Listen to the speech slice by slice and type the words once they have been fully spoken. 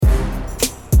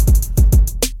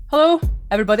Hello,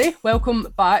 everybody.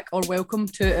 Welcome back, or welcome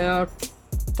to our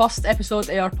first episode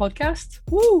of our podcast.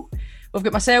 Woo! We've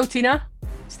got myself, Tina,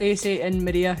 Stacey, and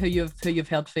Maria, who you've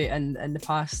heard from in the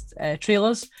past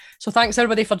trailers. So thanks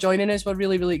everybody for joining us. We're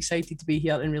really excited to be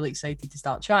here and really excited to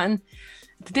start chatting.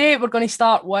 Today we're going to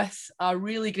start with a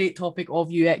really great topic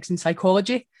of UX and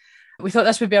psychology. We thought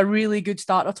this would be a really good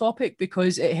starter topic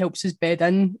because it helps us bed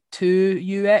in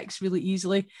to UX really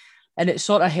easily. And it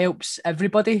sort of helps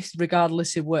everybody,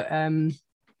 regardless of what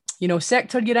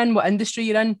sector you're in, what industry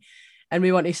you're in. And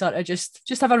we want to sort of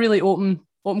just have a really open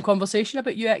conversation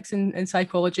about UX and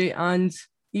psychology, and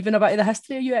even about the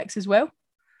history of UX as well.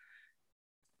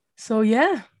 So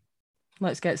yeah,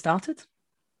 let's get started.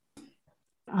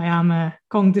 I am a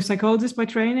cognitive psychologist by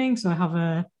training, so I have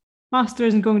a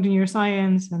master's in cognitive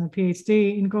neuroscience and a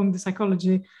PhD in cognitive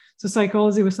psychology. So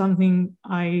psychology was something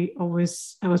I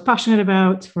was passionate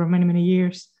about for many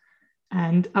years.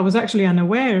 And I was actually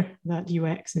unaware that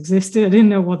UX existed. I didn't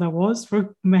know what that was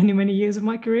for many years of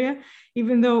my career,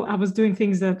 even though I was doing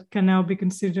things that can now be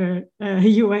considered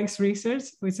UX research,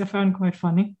 which I found quite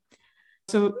funny.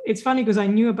 So it's funny because I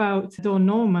knew about Don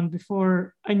Norman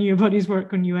before I knew about his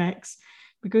work on UX,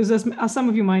 because as some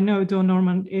of you might know, Don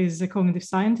Norman is a cognitive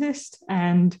scientist,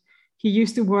 and he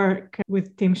used to work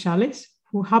with Tim Challis,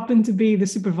 who happened to be the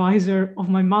supervisor of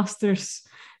my master's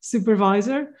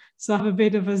supervisor. So I have a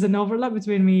bit of an overlap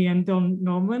between me and Don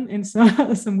Norman in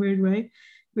some weird way.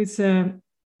 So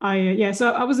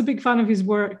I was a big fan of his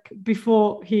work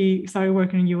before he started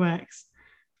working in UX.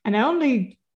 And I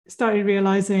only started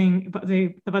realizing about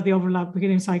the overlap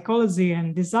between psychology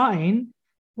and design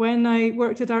when I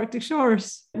worked at Arctic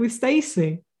Shores with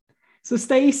Stacey. So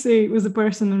Stacey was the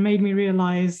person that made me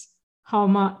realize how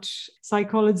much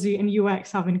psychology and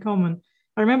UX have in common.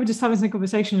 I remember just having some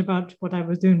conversations about what I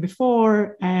was doing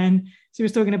before, and she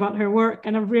was talking about her work,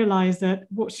 and I realized that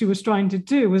what she was trying to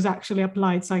do was actually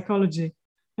applied psychology.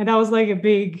 And that was like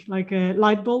a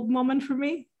light bulb moment for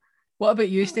me. What about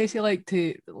you, Stacey? Like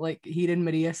hearing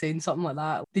Maria saying something like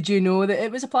that, did you know that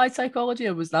it was applied psychology,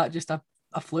 or was that just a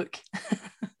fluke?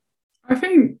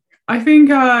 I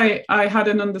think I had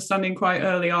an understanding quite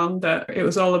early on that it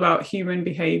was all about human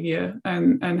behavior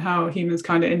and how humans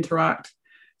kind of interact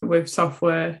with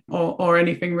software or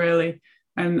anything really.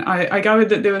 And I gathered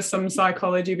that there was some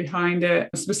psychology behind it,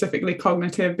 specifically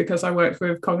cognitive, because I worked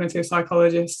with cognitive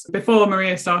psychologists. Before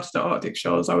Maria started at Arctic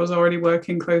Shores, I was already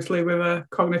working closely with a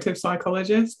cognitive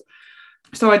psychologist.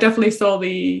 So I definitely saw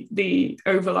the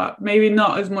overlap, maybe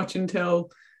not as much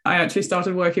until I actually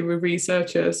started working with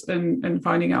researchers and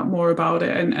finding out more about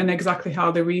it and exactly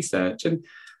how they research. And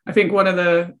I think one of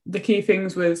the key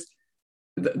things was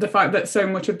the fact that so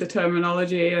much of the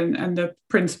terminology and the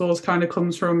principles kind of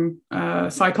comes from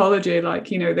psychology. Like,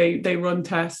 they run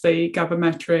tests, they gather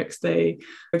metrics, they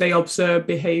observe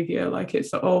behavior. Like,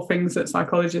 it's all things that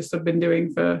psychologists have been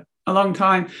doing for a long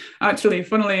time. Actually,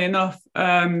 funnily enough,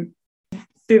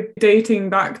 dating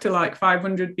back to like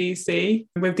 500 BC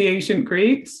with the ancient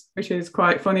Greeks, which is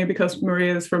quite funny because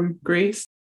Maria's from Greece.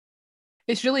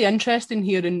 It's really interesting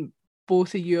hearing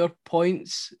both of your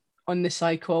points on the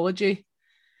psychology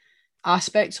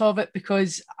aspects of it,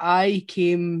 because I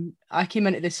came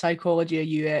into the psychology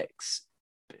of UX.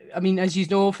 I mean, as you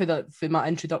know, for my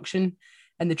introduction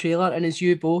in the trailer, and as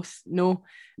you both know,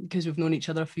 because we've known each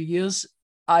other a few years,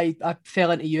 I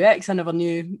fell into UX. I never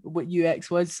knew what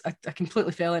UX was. I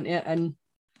completely fell into it, and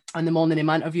on the morning of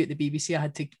my interview at the BBC, I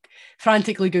had to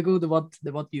frantically Google the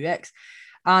word UX.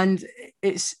 And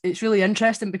it's really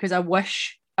interesting because I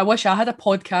wish I had a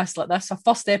podcast like this, a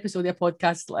first episode of a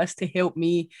podcast like this, to help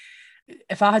me.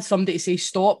 If I had somebody to say,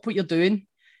 stop what you're doing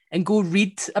and go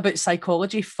read about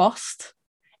psychology first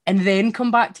and then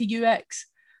come back to UX,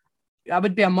 I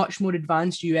would be a much more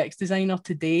advanced UX designer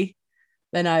today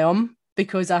than I am.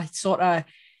 Because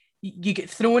you get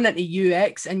thrown into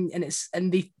UX and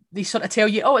they sort of tell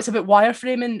you, oh, it's about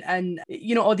wireframing and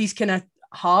all these kind of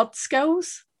hard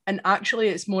skills, and actually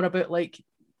it's more about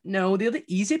no, they're the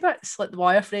easy bits, like the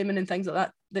wireframing and things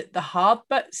like that. The hard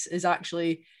bits is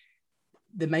actually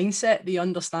the mindset, the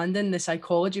understanding, the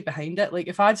psychology behind it. Like,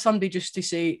 if I had somebody just to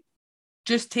say,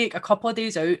 just take a couple of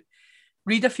days out,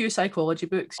 read a few psychology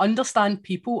books, understand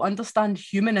people, understand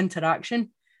human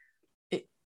interaction,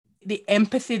 the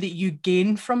empathy that you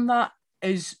gain from that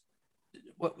is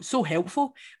so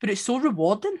helpful, but it's so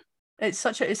rewarding. It's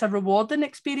a rewarding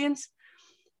experience.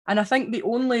 And I think the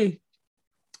only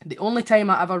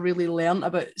time I ever really learned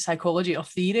about psychology or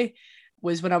theory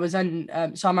was when I was in,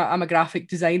 so I'm a graphic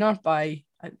designer by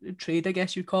trade, I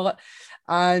guess you'd call it.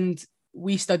 And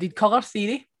we studied colour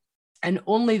theory. And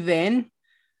only then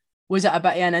was it a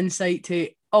bit of an insight to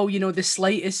oh, you know, the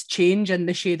slightest change in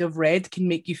the shade of red can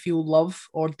make you feel love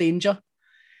or danger.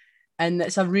 And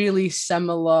it's a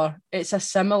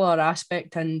similar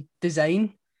aspect in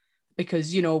design,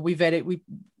 because, you know,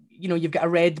 you've got a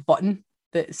red button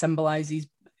that symbolizes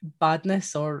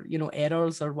badness or, you know,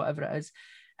 errors or whatever it is.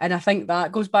 And I think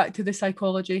that goes back to the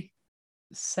psychology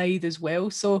side as well.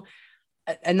 So,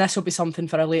 and this will be something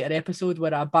for a later episode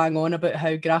where I bang on about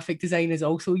how graphic design is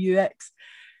also UX.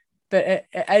 But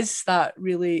it is that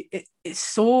really, it's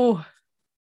so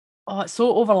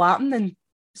overlapping and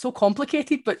so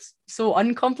complicated, but so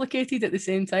uncomplicated at the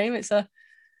same time. It's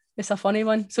a funny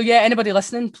one. So yeah, anybody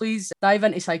listening, please dive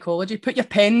into psychology. Put your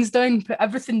pens down, put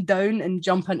everything down, and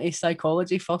jump into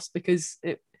psychology first, because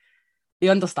the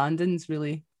understanding is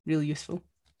really, really useful.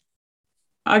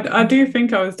 I do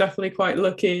think I was definitely quite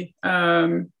lucky.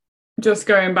 Just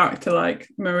going back to like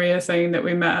Maria saying that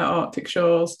we met at Arctic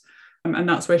Shores, and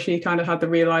that's where she kind of had the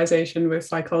realization with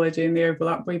psychology and the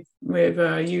overlap with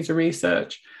user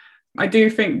research. I do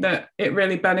think that it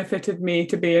really benefited me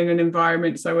to be in an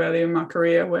environment so early in my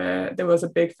career where there was a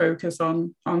big focus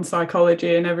on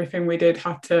psychology, and everything we did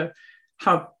had to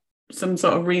have some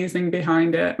sort of reasoning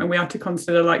behind it. And we had to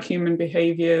consider like human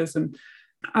behaviors and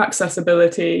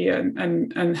accessibility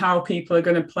and how people are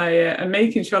going to play it, and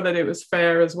making sure that it was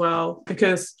fair as well,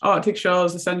 because Arctic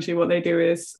Shores, essentially what they do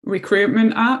is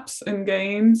recruitment apps and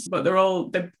games, but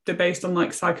they're based on like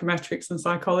psychometrics and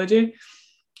psychology.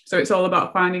 So it's all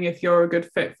about finding if you're a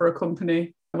good fit for a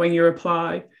company when you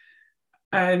apply.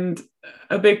 And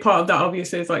a big part of that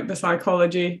obviously is like the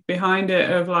psychology behind it,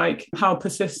 of like how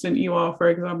persistent you are, for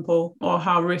example, or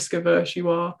how risk averse you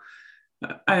are.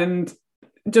 And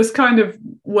just kind of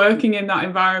working in that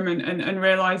environment and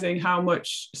realizing how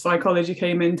much psychology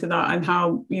came into that, and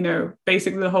how, you know,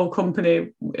 basically the whole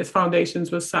company, its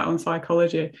foundations was set on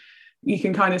psychology. You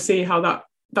can kind of see how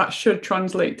that should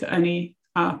translate to any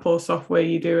app or software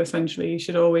you do. Essentially, you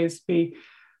should always be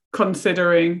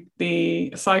considering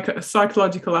the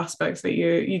psychological aspects that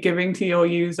you're giving to your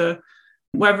user,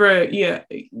 whether you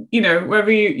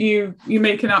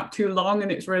make an app too long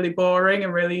and it's really boring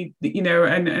and really, you know,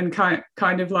 and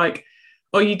kind of like,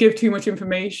 or you give too much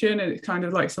information and it's kind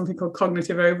of like something called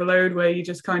cognitive overload, where you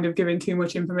just kind of giving too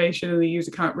much information and the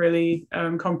user can't really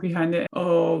comprehend it,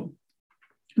 or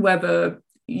whether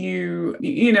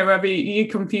whether you're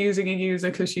confusing a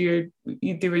user because you're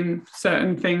doing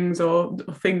certain things, or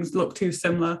things look too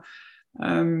similar.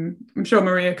 I'm sure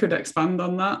Maria could expand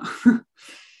on that.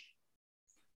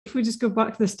 If we just go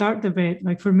back to the start debate,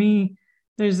 like for me,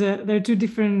 there are two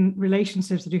different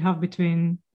relationships that you have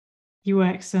between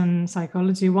UX and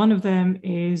psychology. One of them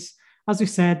is, as we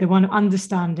said, the one of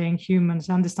understanding humans,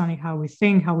 understanding how we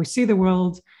think, how we see the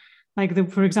world.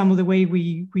 Like, for example, the way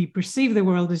we perceive the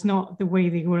world is not the way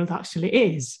the world actually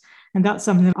is. And that's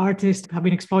something that artists have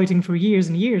been exploiting for years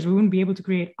and years. We wouldn't be able to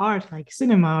create art like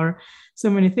cinema or so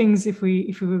many things if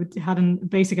we had a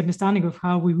basic understanding of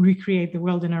how we recreate the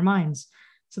world in our minds.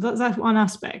 So that's one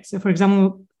aspect. So, for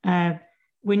example,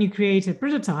 when you create a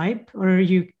prototype, or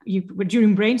you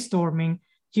during brainstorming,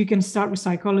 you can start with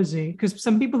psychology, because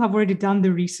some people have already done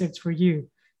the research for you.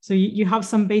 So you have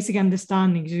some basic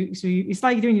understanding. It's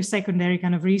like doing your secondary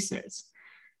kind of research.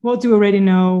 What do you already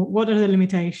know? What are the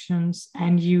limitations?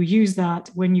 And you use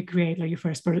that when you create like your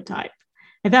first prototype.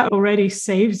 And that already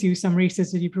saves you some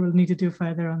research that you probably need to do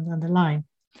further on the line.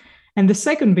 And the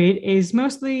second bit is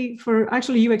mostly for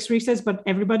actually UX research, but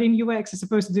everybody in UX is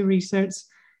supposed to do research.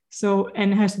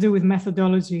 And it has to do with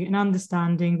methodology and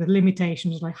understanding the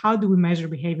limitations, like how do we measure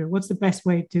behavior? What's the best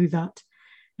way to do that?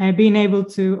 Being able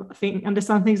to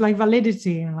understand things like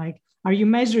validity, and like, are you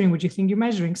measuring what you think you're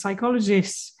measuring?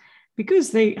 Psychologists,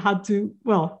 because they had to,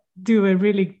 do a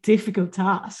really difficult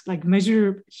task, like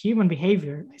measure human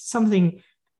behavior. It's something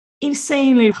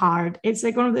insanely hard. It's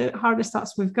like one of the hardest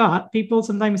tasks we've got. People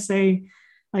sometimes say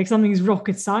like something is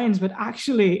rocket science, but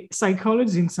actually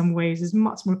psychology in some ways is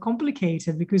much more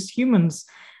complicated, because humans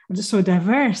are just so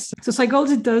diverse. So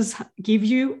psychology does give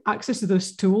you access to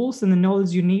those tools and the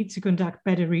knowledge you need to conduct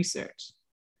better research.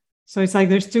 So it's like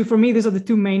those are the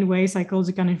two main ways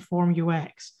psychology can inform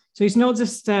UX. So it's not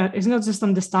just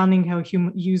understanding how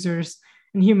human users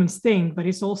and humans think, but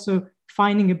it's also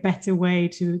finding a better way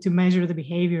to measure the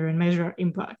behavior and measure our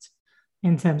impact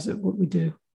in terms of what we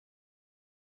do.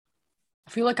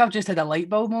 I feel like I've just had a light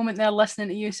bulb moment there listening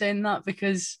to you saying that,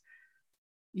 because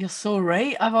you're so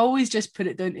right. I've always just put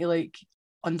it down to like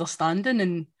understanding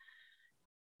and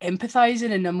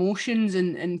empathizing and emotions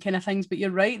and kind of things. But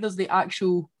you're right, there's the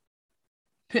actual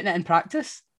putting it in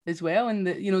practice as well. And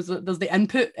there's the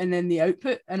input and then the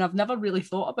output. And I've never really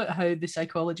thought about how the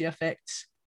psychology affects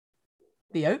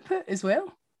the output as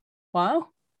well. Wow.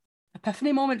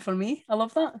 Epiphany moment for me. I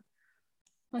love that.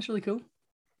 That's really cool.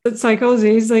 But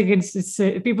psychology is like, it's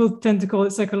people tend to call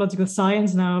it psychological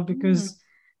science now because,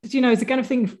 you know, it's the kind of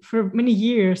thing for many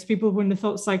years, people, when they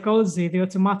thought psychology, they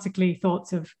automatically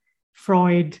thought of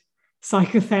Freud,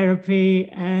 psychotherapy.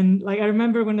 And like, I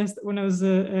remember when I was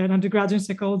an undergraduate in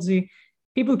psychology,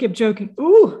 people kept joking,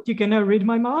 "Ooh, you can now read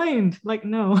my mind." Like,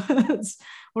 no,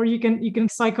 or you can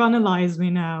psychoanalyze me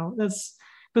now.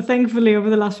 But thankfully, over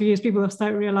the last few years, people have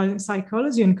started realizing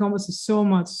psychology encompasses so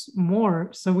much more.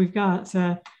 So we've got,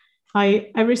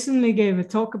 I recently gave a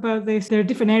talk about this. There are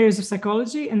different areas of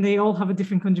psychology, and they all have a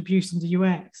different contribution to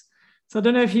UX. So I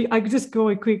don't know if I could just go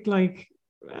a quick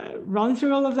run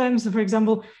through all of them. So, for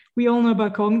example, we all know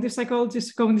about cognitive psychology.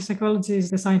 So cognitive psychology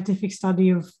is the scientific study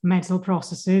of mental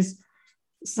processes.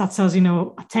 So that tells, you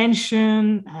know,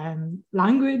 attention,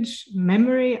 language,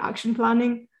 memory, action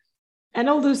planning. And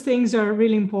all those things are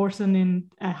really important in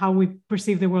how we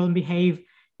perceive the world and behave.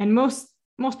 And most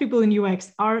people in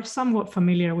UX are somewhat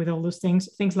familiar with all those things.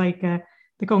 Things like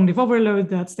the cognitive overload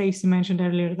that Stacey mentioned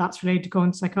earlier, that's related to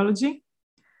cognitive psychology.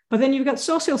 But then you've got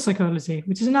social psychology,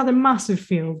 which is another massive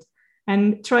field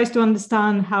and tries to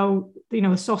understand how, you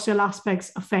know, social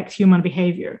aspects affect human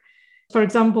behavior. For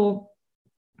example,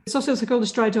 social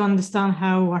psychologists try to understand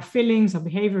how our feelings, our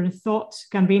behavior, and thoughts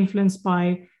can be influenced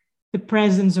by the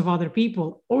presence of other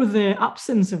people or the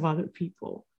absence of other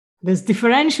people. There's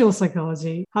differential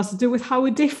psychology, has to do with how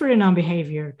we differ in our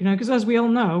behavior, you know, because as we all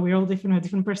know, we're all different, with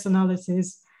different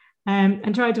personalities,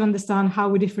 and try to understand how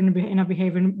we differ in our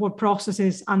behavior and what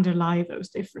processes underlie those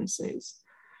differences.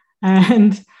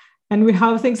 And we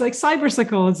have things like cyber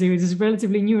psychology, which is a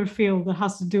relatively newer field that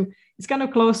has to do, it's kind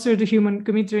of closer to human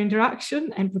computer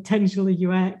interaction and potentially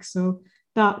UX. So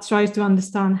that tries to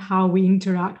understand how we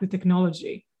interact with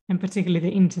technology, and particularly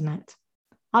the internet.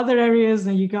 Other areas,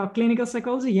 and you got clinical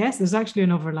psychology. Yes, there's actually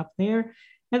an overlap there.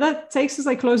 And that takes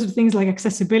us closer to things like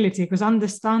accessibility, because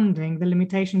understanding the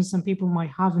limitations some people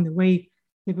might have in the way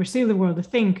they perceive the world, they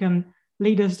think, can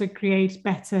lead us to create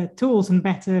better tools and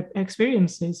better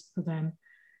experiences for them.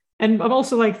 And I'm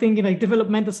also thinking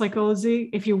developmental psychology,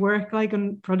 if you work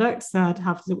on products that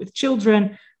have to do with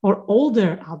children or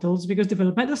older adults, because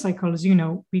developmental psychology, you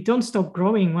know, we don't stop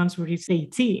growing once we reach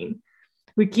 18.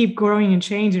 We keep growing and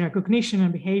changing our cognition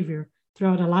and behavior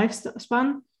throughout our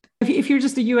lifespan. If you're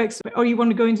just a UX, or you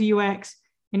want to go into UX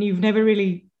and you've never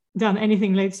really done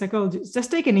anything related to psychology,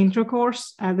 just take an intro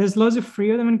course. There's loads of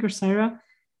free of them on Coursera.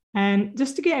 And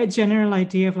just to get a general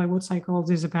idea of what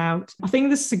psychology is about, I think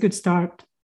this is a good start.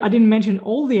 I didn't mention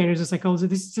all the areas of psychology.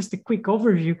 This is just a quick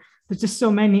overview. There's just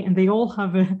so many, and they all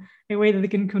have a way that they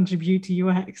can contribute to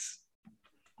UX.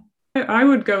 I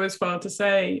would go as far to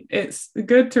say it's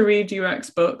good to read UX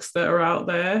books that are out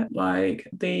there, like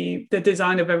the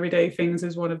Design of Everyday Things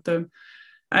is one of them.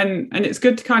 And it's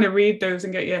good to kind of read those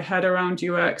and get your head around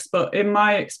UX. But in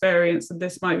my experience, and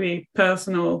this might be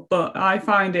personal, but I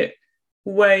find it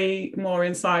way more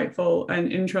insightful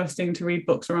and interesting to read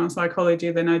books around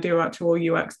psychology than I do actual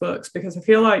UX books, because I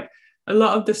feel like a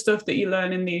lot of the stuff that you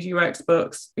learn in these UX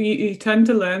books, you tend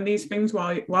to learn these things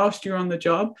whilst you're on the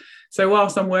job. So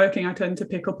whilst I'm working, I tend to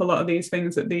pick up a lot of these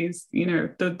things that these, you know,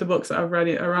 the books that I've read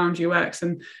around UX.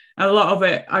 And a lot of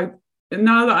it,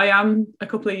 now that I am a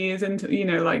couple of years into, you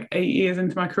know, 8 years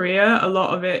into my career, a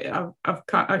lot of it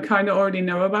I kind of already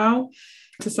know about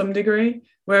to some degree.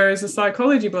 Whereas the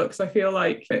psychology books, I feel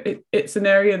like it's an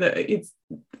area that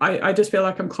I just feel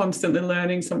like I'm constantly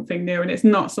learning something new, and it's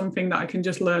not something that I can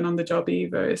just learn on the job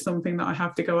either. It's something that I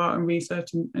have to go out and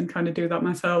research and kind of do that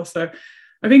myself. So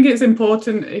I think it's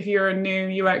important if you're a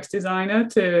new UX designer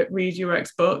to read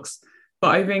UX books,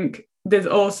 but I think there's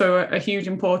also a huge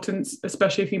importance,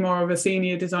 especially if you're more of a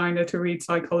senior designer, to read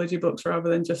psychology books rather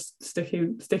than just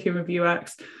sticking with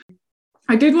UX.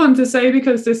 I did want to say,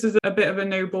 because this is a bit of a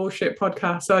no bullshit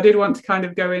podcast, so I did want to kind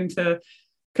of go into,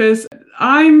 because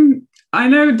I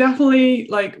know definitely,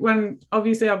 when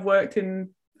obviously I've worked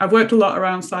a lot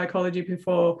around psychology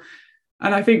before,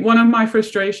 and I think one of my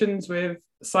frustrations with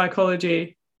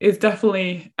psychology is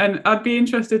definitely, and I'd be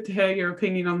interested to hear your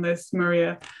opinion on this,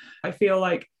 Maria. I feel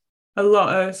like a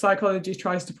lot of psychology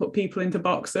tries to put people into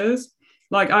boxes.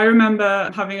 I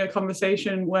remember having a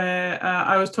conversation where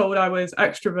I was told I was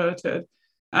extroverted,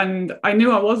 and I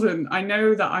knew I wasn't. I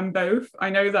know that I'm both. I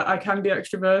know that I can be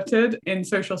extroverted in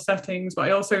social settings, but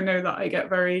I also know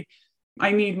that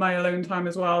I need my alone time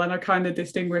as well. And I kind of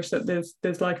distinguish that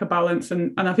there's a balance.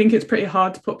 And I think it's pretty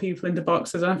hard to put people into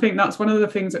boxes. And I think that's one of the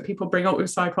things that people bring up with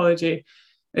psychology,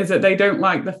 is that they don't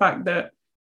like the fact that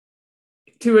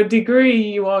to a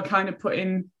degree you are kind of put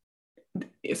in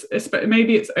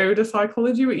maybe it's older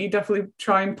psychology, where you definitely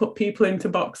try and put people into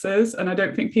boxes, and I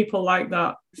don't think people like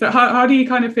that. So how do you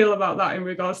kind of feel about that in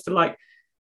regards to like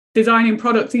designing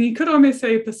products? And you could almost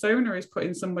say persona is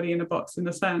putting somebody in a box in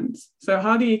a sense. So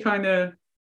how do you kind of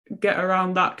get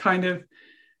around that kind of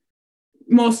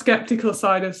more skeptical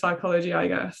side of psychology, I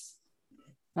guess?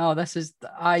 Oh, this is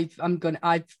I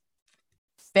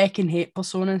feckin' hate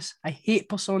personas. I hate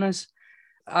personas.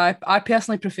 I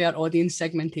personally prefer audience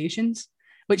segmentations,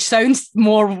 which sounds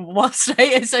more worse,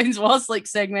 right? It sounds worse, like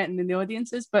segmenting in the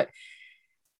audiences. But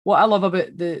what I love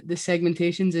about the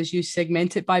segmentations is you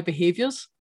segment it by behaviors,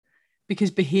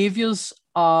 because behaviors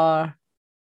they're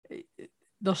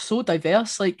so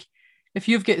diverse. Like if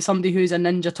you've got somebody who's a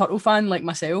Ninja Turtle fan like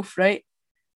myself, right?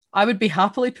 I would be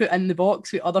happily put in the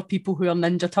box with other people who are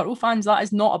Ninja Turtle fans. That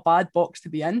is not a bad box to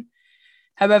be in.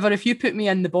 However, if you put me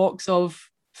in the box of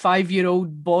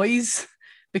 5-year-old boys,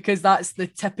 because that's the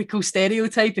typical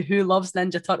stereotype of who loves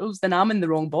Ninja Turtles, then I'm in the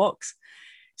wrong box.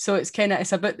 So it's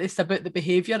about the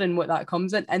behavior and what that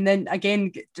comes in. And then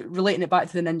again, relating it back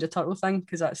to the Ninja Turtle thing,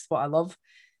 because that's what I love.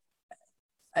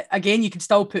 Again, you can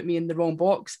still put me in the wrong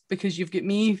box, because you've got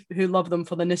me who love them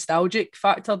for the nostalgic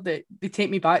factor, that they take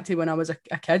me back to when I was a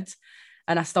kid,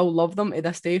 and I still love them to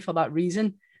this day for that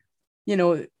reason. You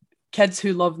know, kids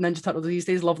who love Ninja Turtles these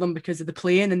days love them because of the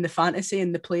playing and the fantasy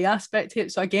and the play aspect here.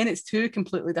 So again, it's two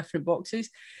completely different boxes.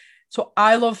 So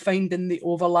I love finding the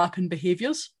overlapping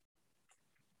behaviors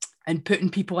and putting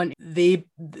people in the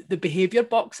behavior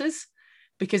boxes,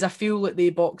 because I feel that the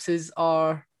boxes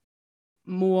are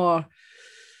more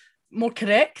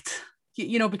correct,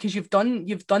 you know, because you've done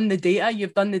the data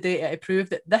to prove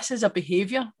that this is a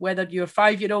behavior, whether you're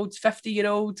 5-year-olds,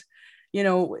 50-year-old, you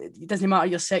know, it doesn't matter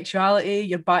your sexuality,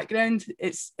 your background,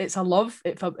 it's a love,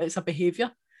 it's a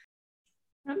behavior.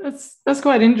 That's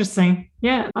quite interesting.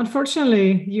 Yeah,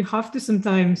 unfortunately, you have to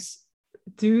sometimes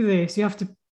do this. You have to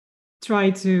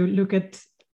try to look at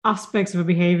aspects of a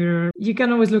behavior. You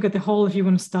can always look at the whole if you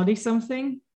want to study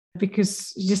something,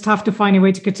 because you just have to find a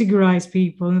way to categorize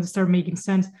people and start making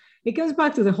sense. It goes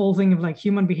back to the whole thing of like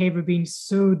human behavior being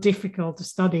so difficult to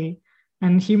study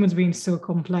and humans being so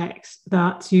complex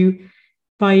that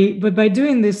by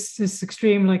doing this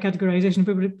extreme like categorization,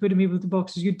 putting people into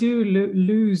boxes, you do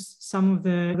lose some of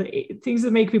the things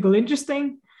that make people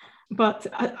interesting. But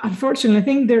unfortunately, I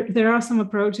think there are some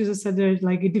approaches, as I said, there's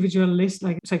like individualist,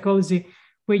 like psychology,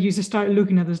 where you just start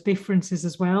looking at those differences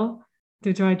as well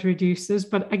to try to reduce this.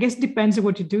 But I guess it depends on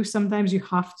what you do. Sometimes you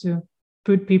have to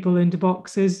put people into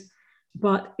boxes,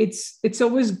 but it's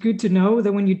always good to know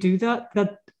that when you do that,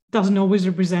 that doesn't always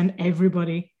represent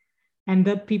everybody, and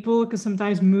that people can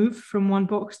sometimes move from one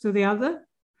box to the other.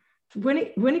 When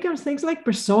it comes to things like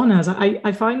personas,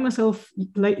 I find myself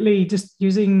lately just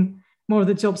using more of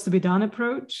the jobs to be done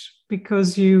approach,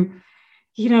 because you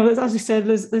know, as you said,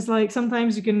 there's like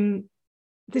sometimes you can,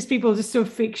 these people are just so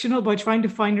fictional. By trying to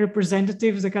find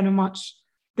representatives that kind of match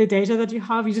the data that you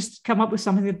have, you just come up with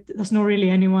something that's not really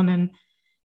anyone. And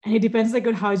it depends like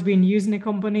on how it's being used in a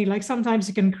company. Like sometimes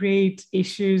it can create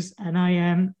issues, and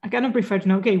I kind of prefer to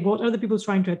know, okay, what are the people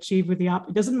trying to achieve with the app?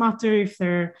 It doesn't matter if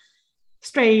they're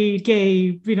straight,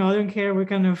 gay, you know, I don't care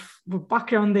what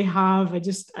background they have. I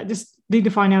just need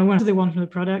to find out what do they want from the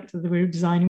product that we're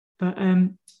designing. But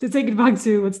to take it back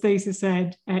to what Stacey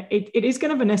said, it is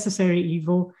kind of a necessary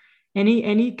evil.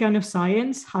 Any kind of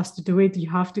science has to do it.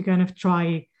 You have to kind of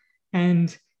try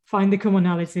and find the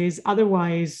commonalities.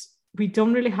 Otherwise, we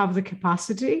don't really have the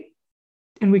capacity,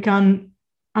 and we can't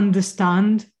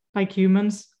understand like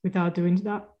humans without doing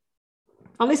that.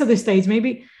 At least at this stage,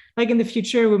 maybe like in the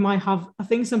future, we might have, I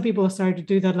think some people have started to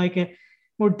do that, like a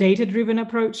more data-driven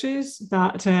approaches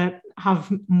that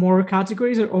have more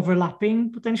categories or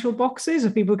overlapping potential boxes, so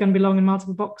people can belong in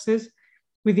multiple boxes.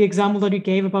 With the example that you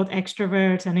gave about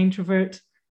extrovert and introvert,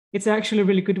 it's actually a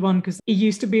really good one, because it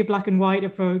used to be a black and white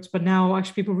approach, but now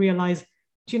actually people realize,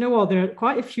 do you know what, there are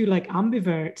quite a few like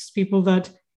ambiverts, people that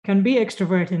can be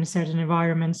extroverted in certain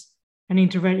environments and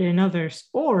introverted in others,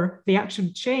 or they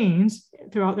actually change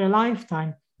throughout their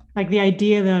lifetime. Like the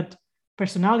idea that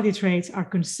personality traits are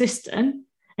consistent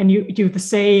and you do the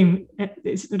same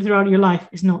throughout your life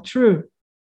is not true.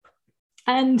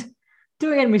 And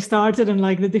to get me started on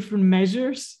like the different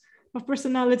measures of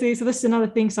personality. So this is another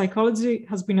thing psychology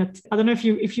has been at. I don't know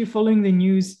if you're following the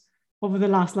news over the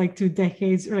last like 2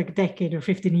 decades or like a decade or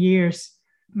 15 years,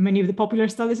 many of the popular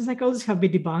studies in psychology have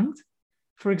been debunked.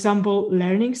 For example,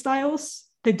 learning styles,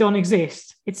 they don't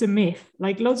exist. It's a myth.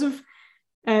 Like lots of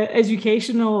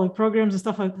educational programs and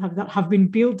stuff have been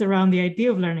built around the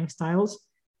idea of learning styles,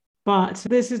 but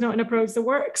this is not an approach that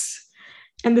works.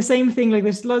 And the same thing, like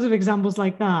there's lots of examples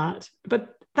like that,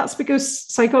 but that's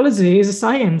because psychology is a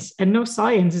science, and no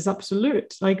science is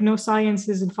absolute. Like no science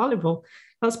is infallible.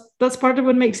 That's part of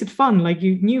what makes it fun. Like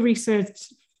new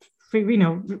research,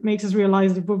 makes us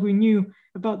realize that what we knew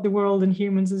about the world and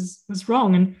humans is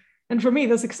wrong. And for me,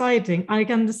 that's exciting. I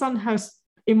can understand how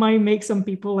it might make some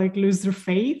people like lose their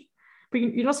faith, but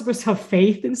you're not supposed to have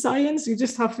faith in science. You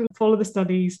just have to follow the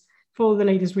studies, follow the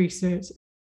latest research.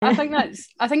 I think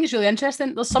it's really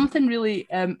interesting. There's something really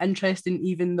interesting,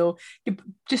 even though,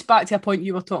 just back to a point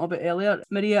you were talking about earlier,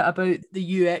 Maria, about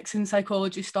the UX and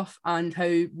psychology stuff and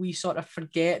how we sort of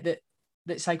forget that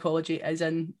psychology is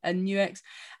in UX.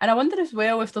 And I wonder as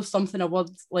well if there's something around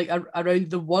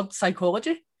the word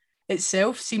psychology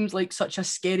itself seems like such a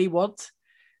scary word.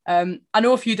 I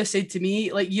know if you'd have said to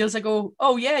me like years ago,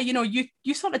 oh yeah,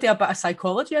 you sort of do a bit of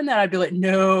psychology in there, I'd be like,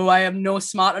 no, I am not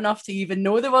smart enough to even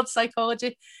know the word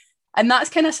psychology. And that's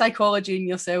kind of psychology in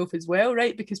yourself as well,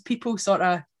 right? Because people sort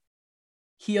of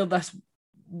hear this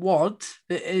word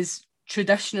that is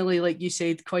traditionally, like you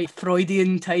said, quite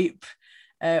Freudian type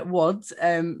words.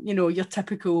 Your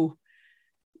typical,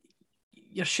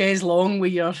 your chaise longue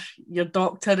with your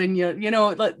doctor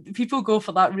and like people go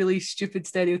for that really stupid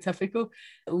stereotypical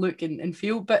look and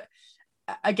feel. But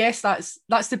I guess that's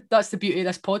the beauty of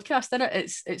this podcast, isn't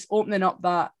it? It's opening up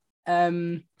that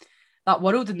that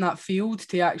world and that field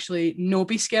to actually not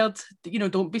be scared.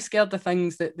 Don't be scared of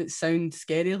things that sound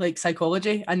scary, like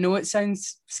psychology. I know it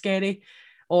sounds scary,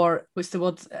 or what's the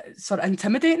word? Sort of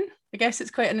intimidating. I guess it's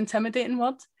quite an intimidating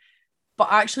word. But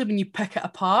actually, when you pick it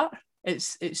apart,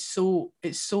 it's so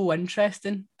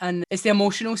interesting, and it's the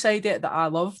emotional side of it that I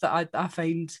love, that I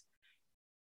find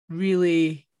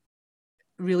really,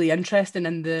 really interesting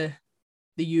in the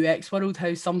UX world.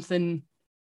 How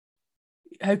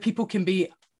people can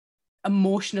be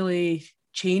emotionally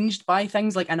changed by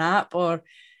things like an app or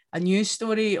a news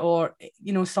story, or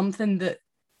something that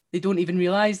they don't even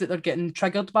realize that they're getting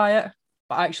triggered by it,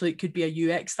 but actually it could be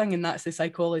a UX thing, and that's the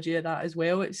psychology of that as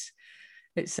well. It's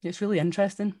really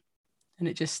interesting. And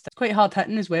it's quite hard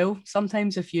hitting as well.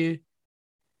 Sometimes if you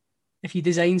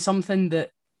design something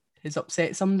that has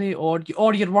upset somebody, or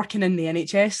you're working in the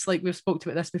NHS, like we've spoke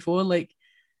about this before, like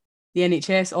the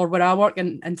NHS, or where I work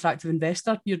in Interactive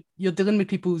Investor, you're dealing with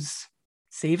people's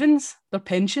savings, their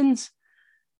pensions.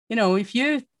 If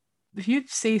you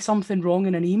say something wrong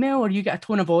in an email, or you get a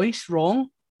tone of voice wrong,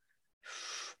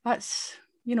 that's,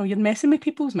 you're messing with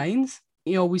people's minds.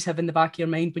 You always have in the back of your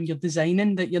mind when you're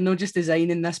designing that you're not just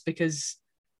designing this because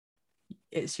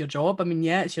it's your job. I mean,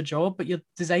 yeah, it's your job, but you're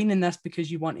designing this because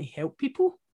you want to help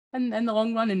people in the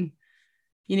long run, and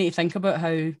you need to think about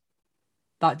how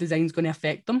that design's going to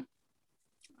affect them.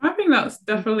 I think that's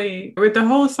definitely, with the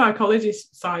whole psychology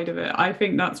side of it, I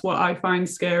think that's what I find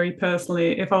scary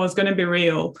personally. If I was going to be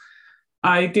real,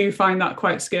 I do find that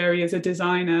quite scary as a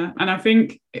designer. And I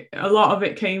think a lot of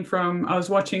it came from, I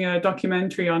was watching a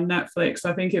documentary on Netflix.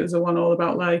 I think it was the one all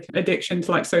about like addiction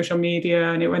to like social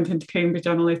media, and it went into Cambridge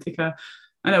Analytica.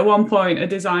 And at one point, a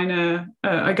designer,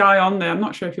 a guy on there, I'm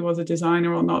not sure if he was a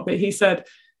designer or not, but he said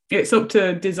it's up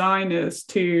to designers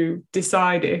to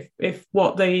decide if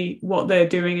what they're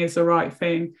doing is the right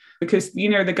thing. Because,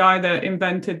 the guy that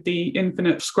invented the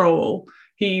infinite scroll,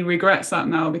 he regrets that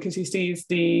now because he sees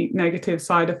the negative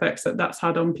side effects that's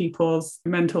had on people's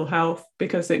mental health,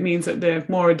 because it means that they're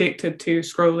more addicted to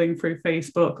scrolling through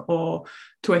Facebook or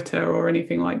Twitter or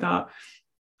anything like that.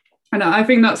 And I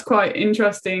think that's quite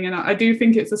interesting. And I do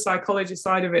think it's the psychology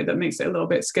side of it that makes it a little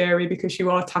bit scary, because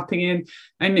you are tapping in.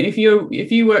 And if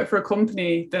you work for a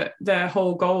company that their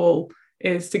whole goal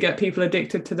is to get people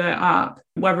addicted to their app,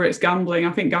 whether it's gambling,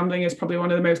 I think gambling is probably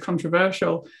one of the most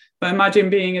controversial. But imagine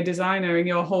being a designer and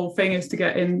your whole thing is to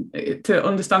get in, to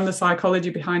understand the psychology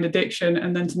behind addiction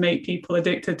and then to make people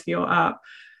addicted to your app.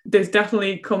 There's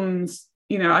definitely comes,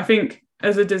 I think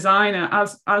as a designer,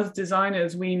 as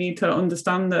designers, we need to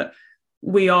understand that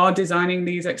we are designing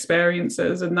these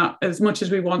experiences, and that as much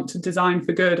as we want to design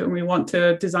for good and we want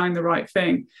to design the right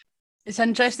thing. It's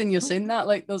interesting you're saying that.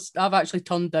 Like I've actually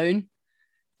turned down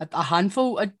a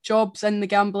handful of jobs in the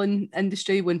gambling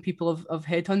industry when people have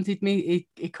headhunted me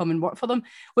to come and work for them,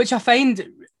 which I find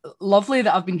lovely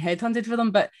that I've been headhunted for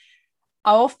them. But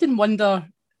I often wonder,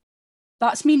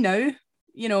 that's me now,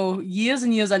 years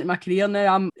and years into my career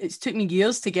now. It's took me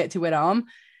years to get to where I am.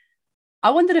 I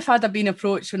wonder if I'd have been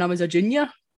approached when I was a junior,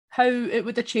 how it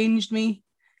would have changed me.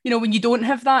 When you don't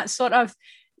have that sort of,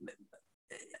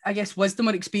 I guess, wisdom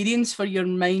or experience for your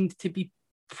mind to be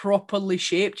properly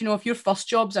shaped. If your first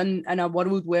job's in a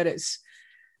world where it's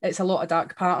a lot of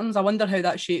dark patterns, I wonder how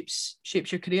that shapes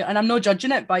your career. And I'm not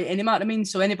judging it by any matter. I mean,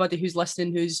 so anybody who's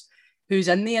listening who's who's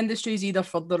in the industries, either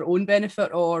for their own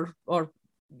benefit or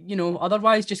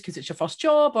otherwise, just because it's your first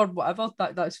job or whatever.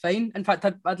 That's fine. In fact,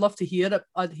 I'd love to hear it.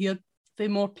 I'd hear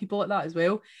from more people like that as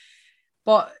well.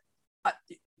 But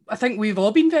I think we've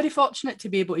all been very fortunate to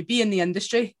be able to be in the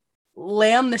industry,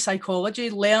 learn the psychology,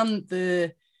 learn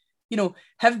the,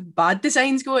 have bad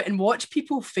designs go and watch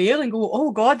people fail and go,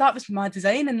 oh God, that was my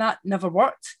design and that never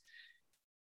worked.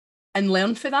 And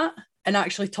learn for that and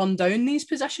actually turn down these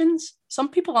positions. Some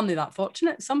people aren't that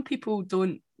fortunate. Some people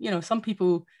don't, some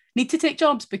people need to take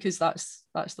jobs because that's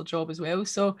their job as well.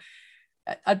 So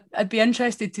I'd be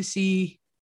interested to see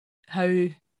how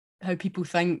people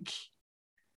think,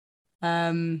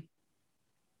 I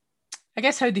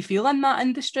guess how they feel in that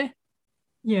industry.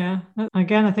 Yeah,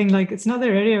 again, I think it's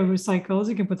another area where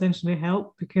psychology can potentially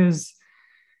help, because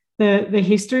the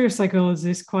history of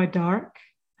psychology is quite dark.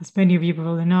 As many of you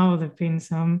probably know, there have been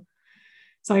some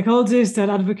psychologists that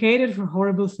advocated for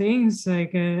horrible things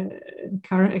like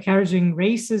encouraging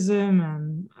racism,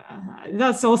 and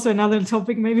that's also another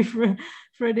topic maybe for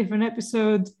a different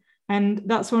episode. And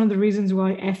that's one of the reasons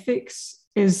why ethics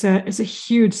is a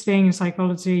huge thing in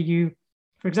psychology.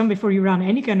 For example, before you run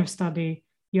any kind of study,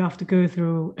 you have to go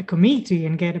through a committee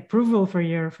and get approval for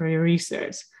your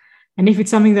research. And if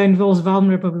it's something that involves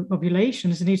vulnerable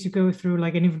populations, it needs to go through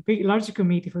like an even larger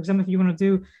committee. For example, if you want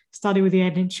to do study with the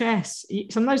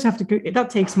NHS, sometimes you have to go, that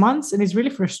takes months, and it's really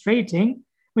frustrating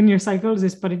when you're a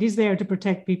psychologist, but it is there to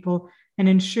protect people and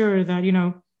ensure that,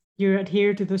 you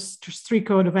adhere to the strict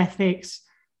code of ethics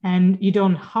and you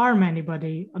don't harm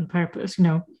anybody on purpose,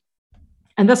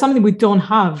 And that's something we don't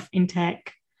have in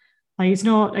tech. It's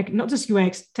not just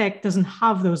UX, tech doesn't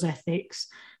have those ethics.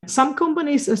 Some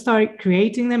companies start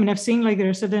creating them, and I've seen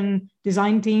there are certain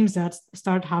design teams that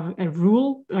start have a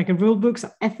rule books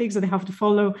of ethics that they have to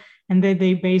follow, and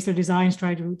they base their designs,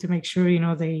 try to make sure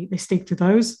they stick to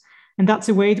those. And that's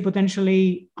a way to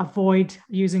potentially avoid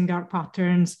using dark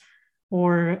patterns,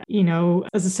 or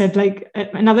as I said,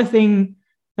 another thing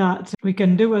that we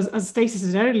can do, as Stacey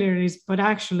said earlier, but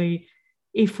actually,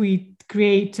 if we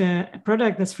create a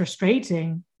product that's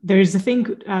frustrating, there is a thing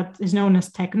that is known as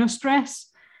technostress.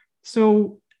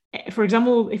 So, for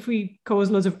example, if we cause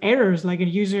lots of errors, like a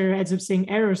user ends up seeing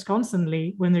errors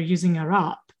constantly when they're using our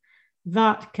app,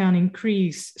 that can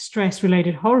increase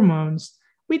stress-related hormones,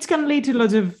 which can lead to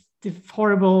lots of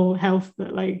horrible health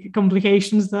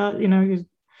complications that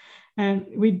and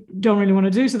we don't really want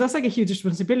to do. So that's a huge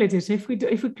responsibility. So if we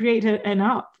create an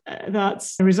app that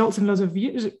results in lots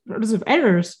of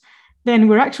errors, then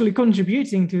we're actually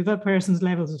contributing to that person's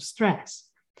levels of stress.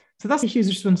 So that's a huge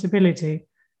responsibility.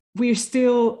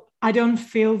 I don't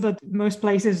feel that most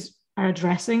places are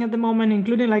addressing at the moment,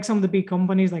 including some of the big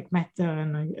companies like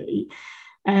Meta,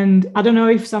 and I don't know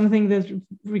if something that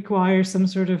requires some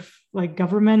sort of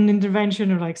government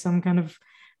intervention or some kind of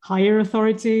higher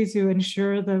authority to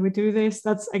ensure that we do this.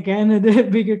 That's again a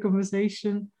bigger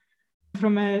conversation.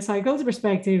 From a psychology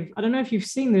perspective, I don't know if you've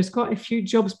seen, there's quite a few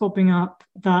jobs popping up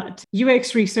that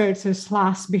UX researchers /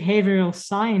 behavioral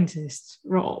scientists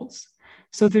roles.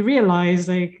 So they realize,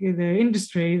 the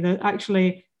industry, that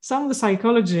actually some of the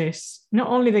psychologists, not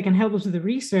only they can help us with the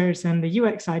research and the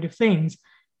UX side of things,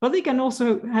 but they can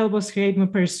also help us create more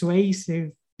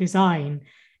persuasive design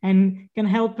and can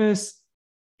help us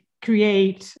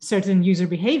create certain user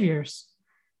behaviors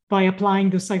by applying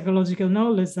the psychological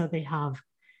knowledge that they have.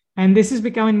 And this is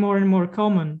becoming more and more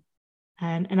common.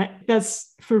 And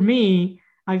that's, for me,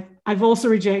 I've also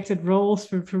rejected roles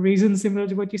for reasons similar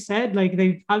to what you said.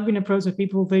 I've been approached with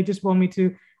people, they just want me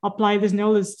to apply this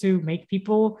knowledge to make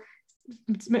people,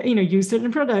 use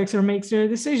certain products or make certain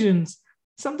decisions.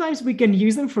 Sometimes we can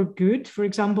use them for good. For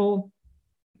example,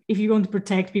 if you want to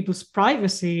protect people's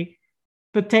privacy,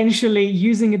 potentially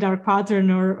using a dark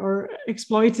pattern or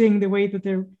exploiting the way that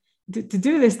they're to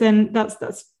do this, then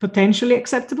that's potentially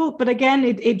acceptable. But again,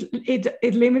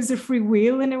 it limits the free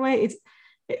will in a way.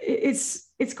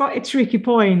 It's quite a tricky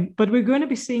point, but we're going to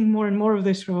be seeing more and more of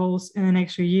these roles in the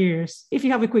next few years. If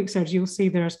you have a quick search, you'll see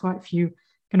there's quite a few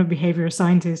kind of behavioral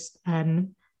scientists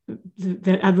and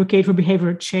that advocate for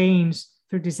behavioral change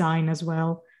through design as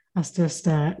well as just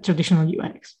traditional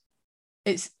UX.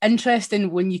 It's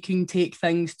interesting when you can take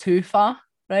things too far,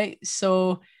 right?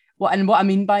 So what I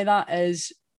mean by that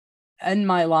is, in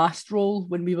my last role,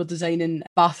 when we were designing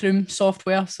bathroom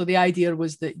software, so the idea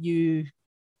was that you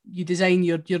design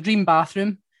your dream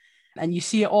bathroom and you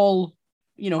see it all,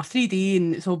 3D,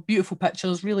 and it's all beautiful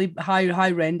pictures, really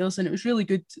high renders, and it was really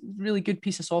good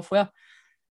piece of software.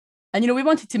 And, we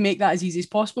wanted to make that as easy as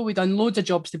possible. We done loads of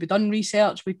jobs to be done,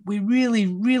 research. We really,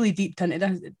 really deeped into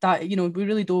this, we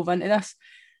really dove into this.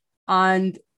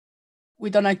 And we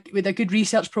had a good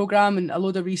research program and a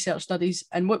load of research studies.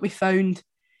 And what we found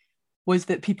was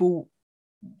that people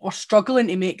were struggling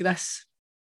to make this,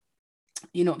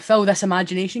 fill this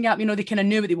imagination gap. They kind of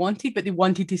knew what they wanted, but they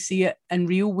wanted to see it in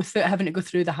real without having to go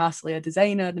through the hassle of a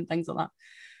designer and things like that.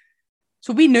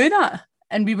 So we knew that,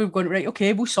 and we were going, right,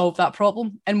 okay, we'll solve that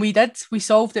problem. And we did. We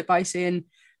solved it by saying,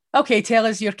 okay, tell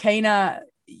us your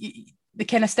the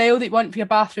kind of style that you want for your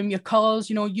bathroom, your colours,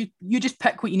 you just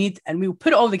pick what you need and we'll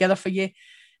put it all together for you.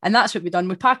 And that's what we've done.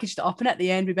 We packaged it up, and at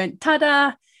the end we went,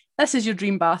 ta-da, this is your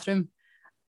dream bathroom.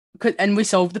 And we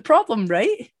solved the problem,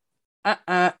 right?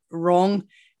 Wrong.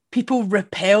 People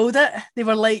repelled it. They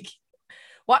were like,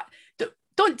 what?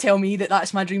 Don't tell me that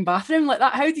that's my dream bathroom like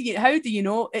that. How do you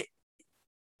know it?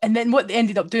 And then what they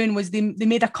ended up doing was they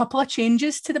made a couple of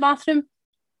changes to the bathroom,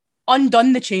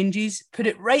 undone the changes, put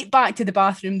it right back to the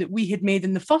bathroom that we had made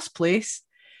in the first place.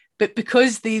 But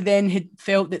because they then had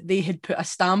felt that they had put a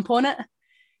stamp on it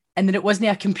and that it wasn't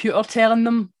a computer telling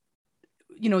them,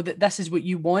 that this is what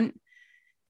you want,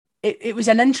 it was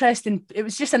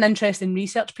just an interesting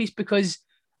research piece, because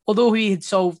although we had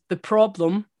solved the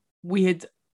problem, we had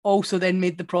also then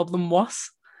made the problem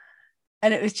worse.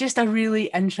 And it was just a really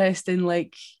interesting,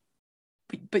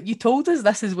 but you told us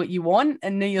this is what you want,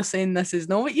 and now you're saying this is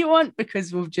not what you want,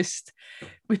 because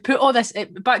we put all this,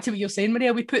 back to what you're saying,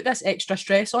 Maria, we put this extra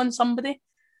stress on somebody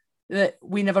that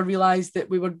we never realised that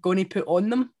we were going to put on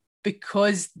them,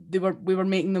 because we were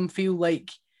making them feel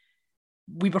like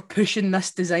we were pushing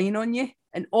this design on you,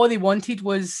 and all they wanted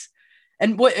was,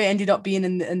 and what it ended up being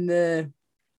in the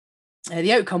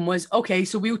outcome was, okay,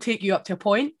 so we'll take you up to a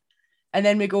point, and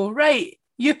then we go, right,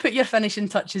 you put your finishing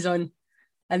touches on.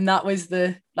 And that was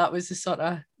the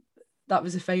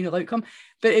final outcome.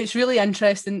 But it's really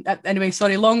interesting. Anyway,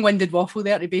 sorry, long-winded waffle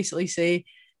there to basically say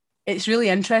it's really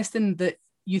interesting that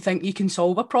you think you can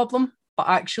solve a problem, but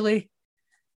actually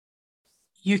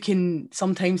you can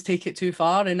sometimes take it too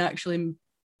far and actually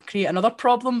create another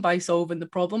problem by solving the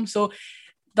problem. So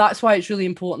that's why it's really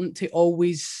important to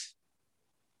always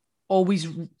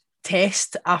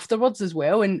test afterwards as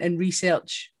well, and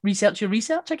research your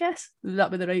research, I guess. Would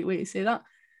that be the right way to say that?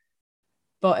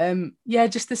 But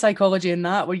just the psychology in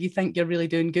that, where you think you're really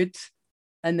doing good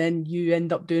and then you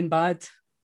end up doing bad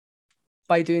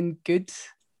by doing good.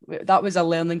 That was a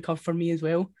learning curve for me as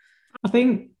well. I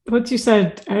think what you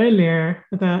said earlier,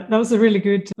 that was a really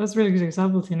good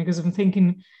example, Tina, because I'm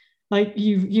thinking, like,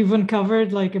 you've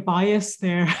uncovered like a bias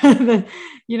there that,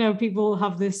 people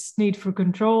have this need for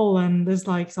control, and there's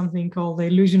like something called the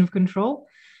illusion of control.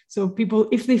 So people,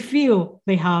 if they feel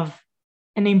they have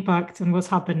an impact on what's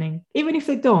happening, even if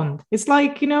they don't, it's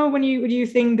like, when you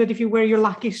think that if you wear your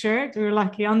lucky shirt or your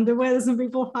lucky underwear that some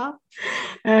people have,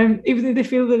 even if they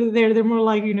feel that they're more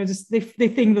like, just they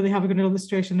think that they have a good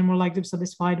illustration, they're more likely to be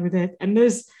satisfied with it. And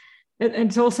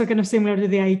it's also kind of similar to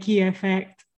the IKEA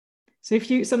effect. So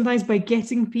if you sometimes, by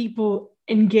getting people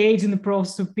engaged in the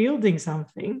process of building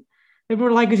something, they're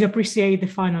more likely to appreciate the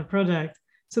final product.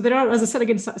 So there are, as I said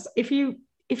again, if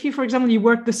you, for example, you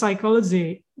work the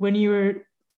psychology when you were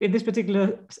in this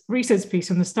particular research piece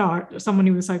from the start, or someone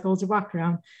with a psychology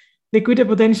background, they could have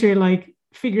potentially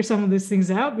figure some of these things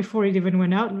out before it even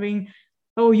went out, being,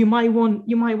 oh, you might want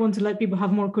to let people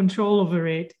have more control over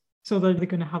it so that they're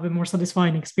going to have a more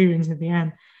satisfying experience at the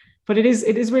end. But it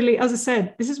is really, as I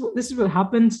said, this is what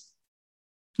happens.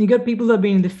 You got people that have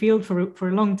been in the field for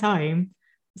a long time,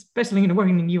 especially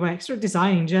working in UX or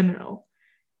design in general,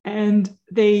 and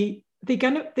they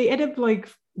end up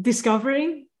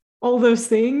discovering all those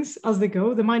things as they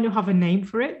go. They might not have a name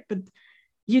for it, but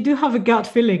you do have a gut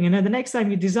feeling. And then the next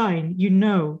time you design,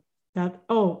 that,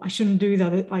 oh, I shouldn't do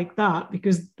that like that,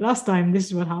 because last time this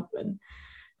is what happened.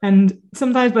 And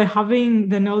sometimes by having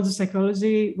the knowledge of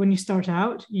psychology when you start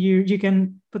out, you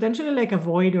can potentially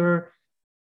avoid, or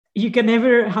you can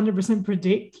never 100%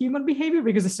 predict human behavior,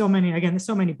 because there's so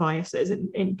many biases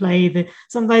in play that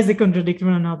sometimes they contradict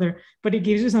one another, but it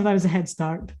gives you sometimes a head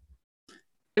start.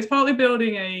 It's partly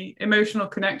building a emotional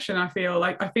connection. I feel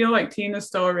like Tina's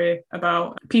story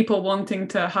about people wanting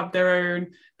to have their own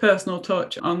personal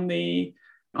touch on the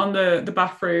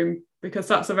bathroom, because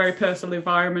that's a very personal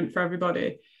environment for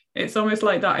everybody. It's almost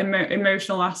like that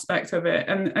emotional aspect of it.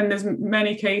 And there's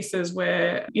many cases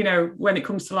where, when it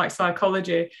comes to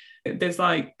psychology, there's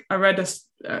I read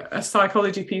a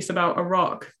psychology piece about a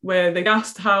rock where they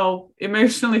asked how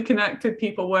emotionally connected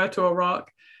people were to a rock.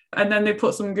 And then they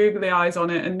put some googly eyes on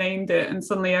it and named it. And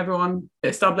suddenly everyone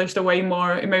established a way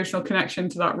more emotional connection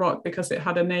to that rock because it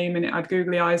had a name and it had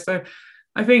googly eyes. So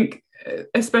I think,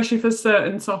 especially for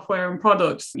certain software and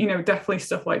products, definitely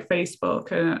stuff like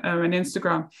Facebook and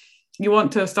Instagram, you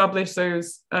want to establish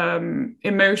those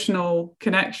emotional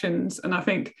connections. And I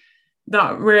think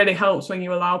that really helps when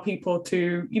you allow people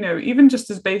to, even just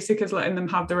as basic as letting them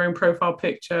have their own profile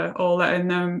picture, or letting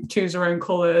them choose their own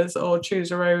colors, or choose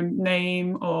their own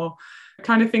name, or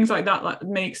kind of things like that, that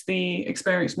makes the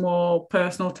experience more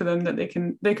personal to them, that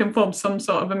they can form some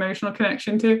sort of emotional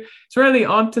connection to. It's really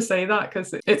odd to say that,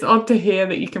 because it's odd to hear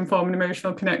that you can form an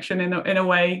emotional connection in a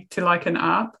way to like an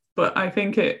app. But I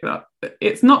think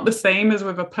it's not the same as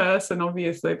with a person,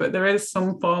 obviously, but there is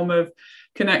some form of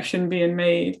connection being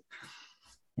made.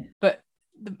 But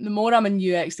the more I'm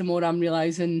in UX, the more I'm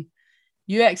realizing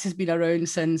UX has been around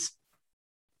since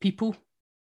people.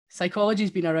 Psychology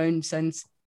has been around since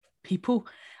people.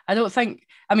 I don't think,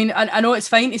 I know it's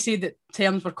fine to say that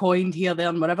terms were coined here, there,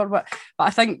 and whatever, but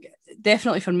I think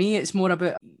definitely for me, it's more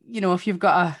about, if you've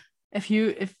got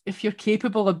if you're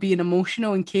capable of being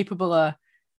emotional and capable of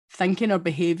thinking or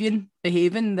behaving,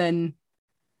 then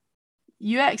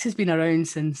UX has been around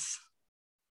since,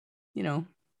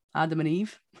 Adam and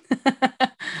Eve.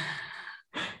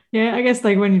 Yeah, I guess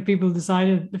like when people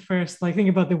decided the first, like think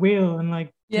about the wheel and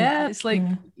like. Yeah, it's like,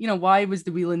 why was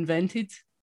the wheel invented?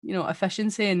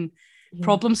 Efficiency and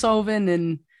problem solving,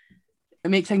 and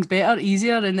make things better,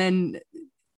 easier. And then,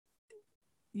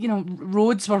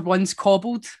 roads were once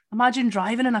cobbled. Imagine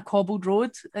driving in a cobbled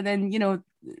road. And then,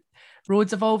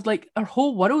 roads evolved. Like our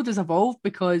whole world has evolved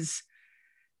because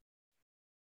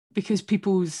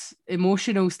people's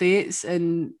emotional states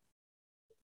and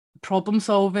problem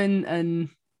solving, and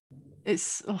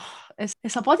it's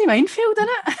a bloody minefield, isn't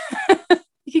it?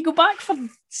 You could go back for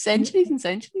centuries and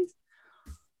centuries.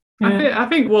 I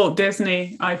think Walt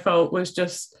Disney, I felt, was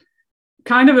just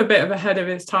kind of a bit of ahead of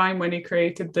his time when he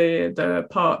created the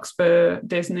parks for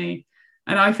Disney.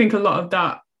 And I think a lot of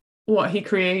that, what he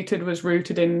created, was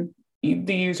rooted in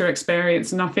the user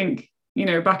experience. And I think,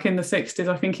 back in the 60s,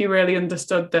 I think he really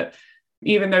understood that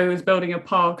even though he was building a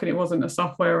park and it wasn't a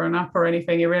software or an app or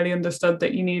anything, he really understood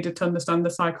that you needed to understand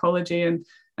the psychology and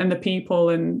the people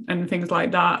and things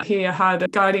like that. He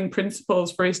had guiding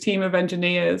principles for his team of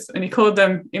engineers, and he called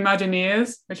them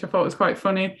Imagineers, which I thought was quite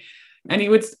funny. And he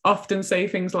would often say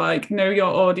things like, know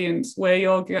your audience, wear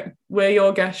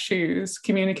your guest shoes,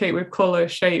 communicate with colour,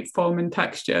 shape, form and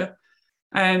texture.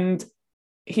 And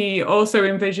he also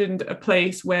envisioned a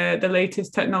place where the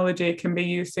latest technology can be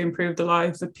used to improve the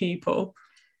lives of people,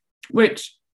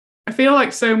 which I feel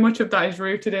like so much of that is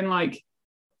rooted in like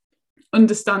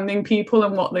understanding people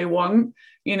and what they want.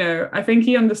 I think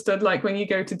he understood, like, when you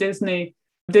go to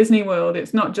Disney World,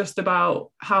 it's not just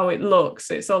about how it looks,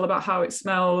 it's all about how it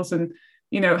smells and,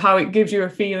 how it gives you a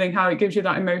feeling, how it gives you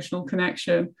that emotional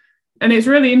connection. And it's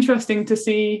really interesting to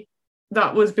see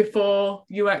that was before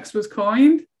UX was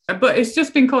coined, but it's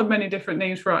just been called many different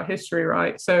names throughout history,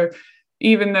 right? So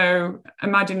even though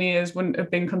Imagineers wouldn't have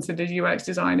been considered UX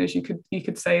designers, you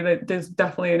could say that there's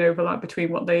definitely an overlap between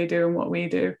what they do and what we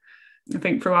do. I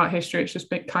think throughout history, it's just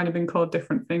been called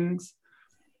different things.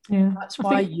 Yeah, that's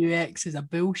why UX is a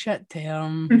bullshit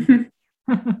term.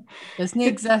 Doesn't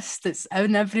exist. It's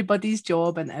in everybody's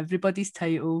job and everybody's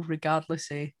title,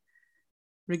 regardless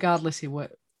of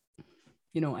what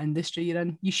industry you're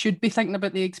in. You should be thinking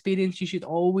about the experience. You should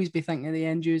always be thinking of the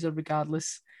end user,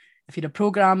 regardless if you're a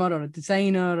programmer or a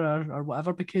designer or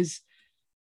whatever. Because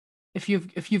if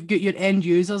you've got your end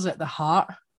users at the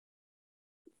heart,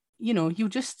 you'll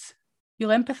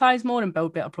empathize more and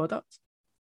build better products.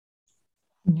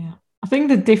 Yeah, I think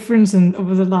the difference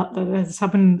over that has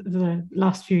happened the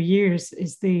last few years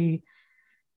is the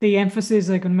emphasis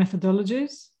like on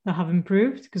methodologies that have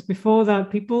improved. Because before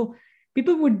that, people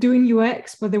were doing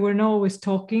UX, but they were not always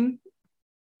talking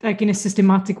like in a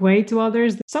systematic way to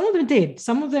others. Some of them did.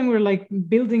 Some of them were like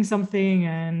building something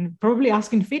and probably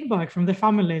asking feedback from their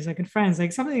families, like and friends,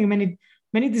 like something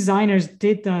many designers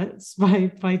did that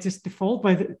by just default,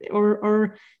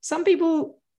 or some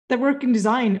people that work in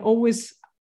design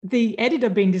they ended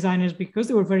up being designers because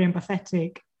they were very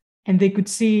empathetic and they could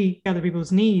see other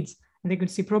people's needs and they could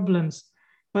see problems.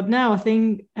 But now I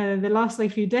think the last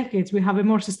few decades, we have a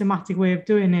more systematic way of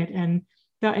doing it. And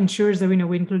that ensures that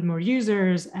we include more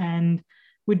users and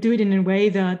we do it in a way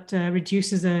that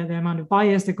reduces the amount of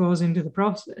bias that goes into the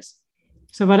process.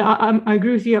 So, but I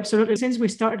agree with you absolutely. Since we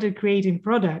started creating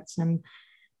products and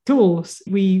tools,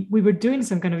 we were doing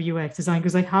some kind of UX design,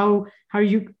 because like how are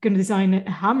you going to design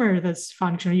a hammer that's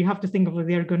functional? You have to think of the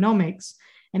ergonomics.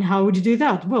 And how would you do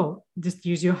that? Well, just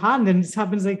use your hand. And this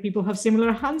happens like people have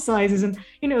similar hand sizes and,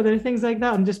 there are things like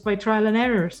that. And just by trial and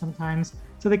error sometimes.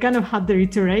 So they kind of had their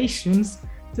iterations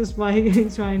just by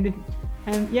trying to,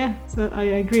 and so I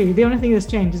agree. The only thing that's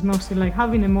changed is mostly like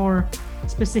having a more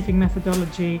specific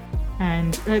methodology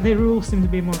And the rules seem to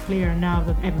be more clear now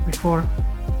than ever before.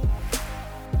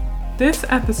 This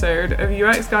episode of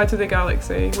UX Guide to the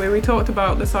Galaxy, where we talked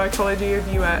about the psychology of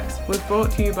UX, was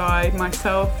brought to you by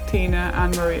myself, Tina,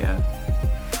 and Maria.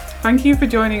 Thank you for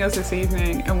joining us this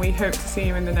evening, and we hope to see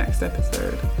you in the next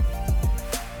episode.